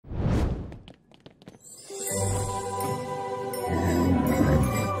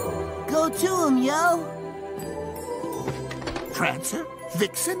on to him, yo. Prancer?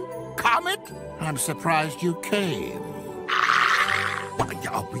 Vixen? Comet? I'm surprised you came.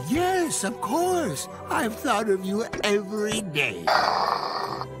 Oh, yes, of course. I've thought of you every day.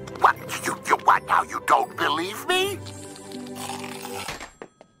 What? What now? You don't believe me?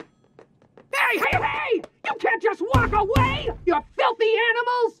 Hey! You can't just walk away, you filthy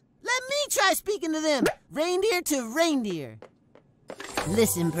animals! Let me try speaking to them, reindeer to reindeer.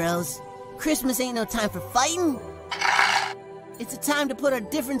 Listen, bros, Christmas ain't no time for fighting. It's a time to put our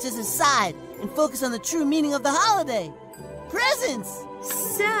differences aside and focus on the true meaning of the holiday. Presents!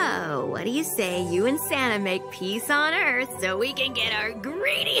 So, what do you say you and Santa make peace on Earth so we can get our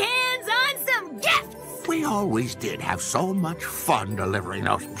greedy hands on some gifts? We always did have so much fun delivering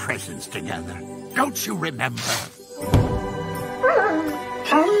those presents together. Don't you remember?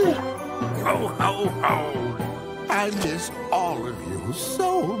 Ho, ho, ho! I miss all of you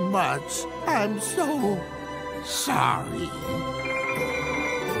so much. I'm so sorry.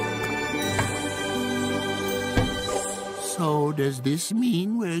 So does this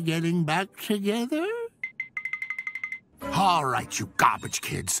mean we're getting back together? All right, you garbage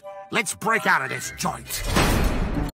kids. Let's break out of this joint.